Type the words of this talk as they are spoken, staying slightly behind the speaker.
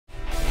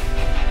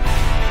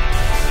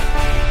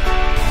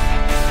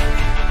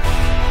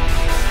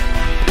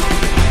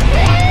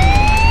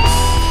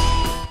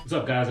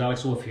guys,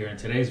 Alex Wolf here. In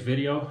today's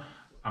video,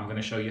 I'm going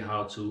to show you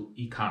how to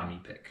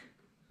economy pick.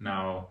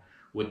 Now,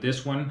 with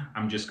this one,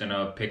 I'm just going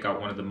to pick out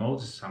one of the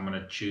modes. I'm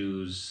going to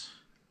choose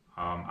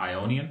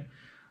Ionian.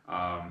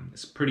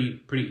 It's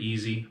pretty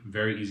easy,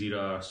 very easy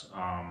to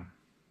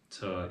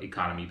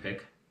economy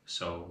pick.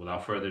 So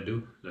without further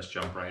ado, let's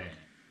jump right in.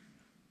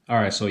 All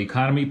right, so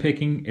economy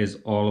picking is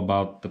all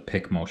about the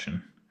pick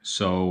motion.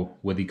 So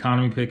with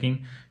economy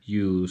picking,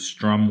 you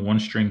strum one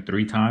string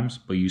 3 times,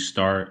 but you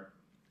start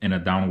in a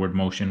downward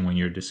motion when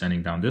you're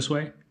descending down this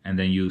way, and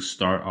then you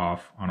start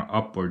off on an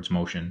upwards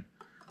motion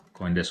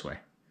going this way.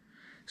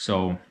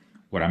 So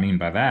what I mean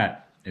by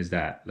that is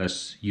that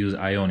let's use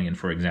Ionian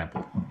for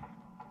example.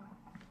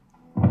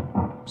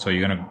 So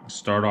you're gonna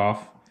start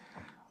off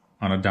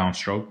on a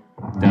downstroke,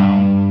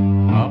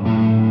 down, up,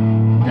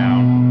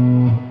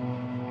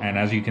 down, and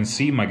as you can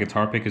see, my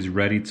guitar pick is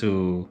ready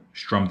to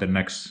strum the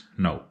next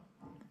note.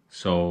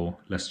 So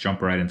let's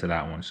jump right into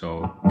that one.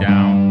 So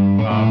down,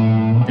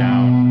 up,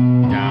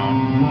 down,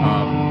 down,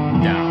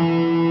 up,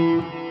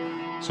 down.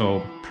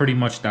 So pretty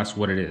much that's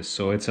what it is.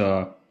 So it's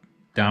a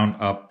down,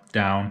 up,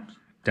 down,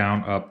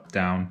 down, up,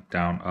 down,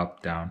 down,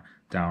 up, down,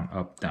 down,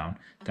 up, down,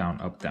 down,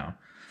 up, down.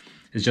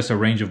 It's just a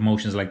range of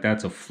motions like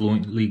that to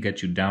fluently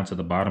get you down to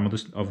the bottom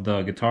of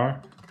the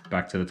guitar,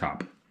 back to the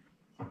top.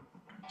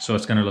 So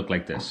it's gonna look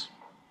like this.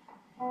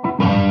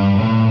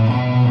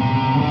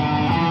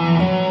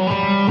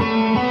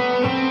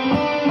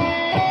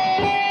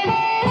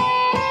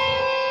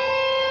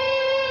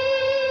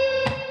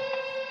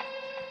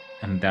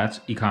 And that's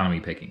economy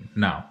picking.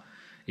 Now,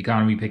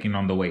 economy picking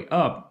on the way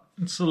up,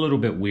 it's a little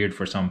bit weird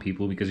for some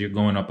people because you're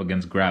going up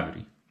against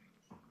gravity.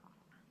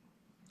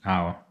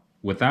 Now,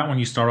 with that one,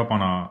 you start up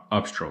on a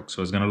upstroke.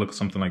 So it's gonna look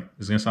something like,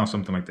 it's gonna sound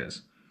something like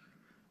this.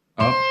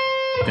 Up,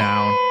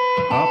 down,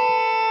 up,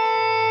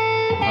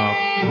 up,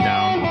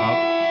 down, up,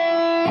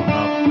 up,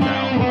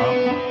 down, up,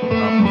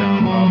 up,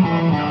 down, up,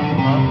 up,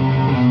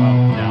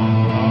 down,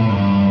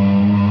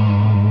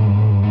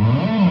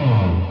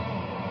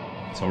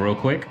 up. So real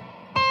quick.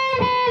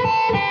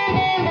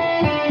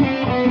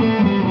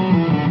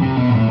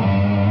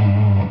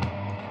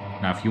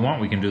 Now, if you want,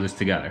 we can do this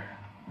together.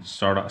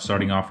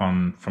 Starting off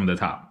from the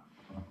top.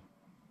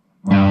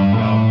 Down,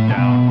 up,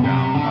 down,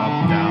 down,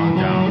 up, down,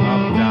 down,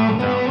 up, down,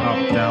 down,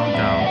 up, down,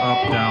 down,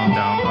 up, down,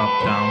 down, up,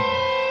 down,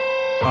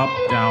 up,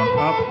 down,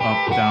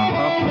 up, down,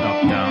 up,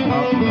 down,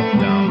 up,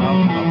 down, up,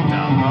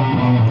 down,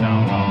 up,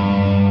 down, up.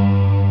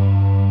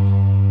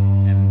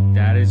 And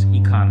that is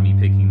economy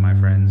picking, my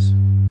friends.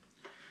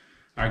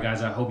 All right,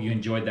 guys, I hope you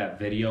enjoyed that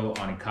video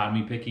on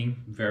economy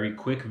picking. Very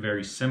quick,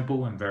 very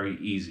simple, and very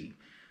easy.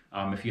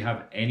 If you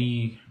have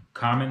any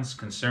comments,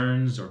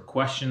 concerns, or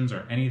questions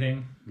or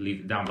anything,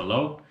 leave it down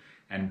below.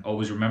 And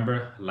always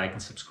remember, like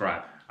and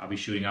subscribe. I'll be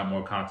shooting out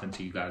more content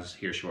to you guys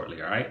here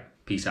shortly, all right?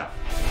 Peace out.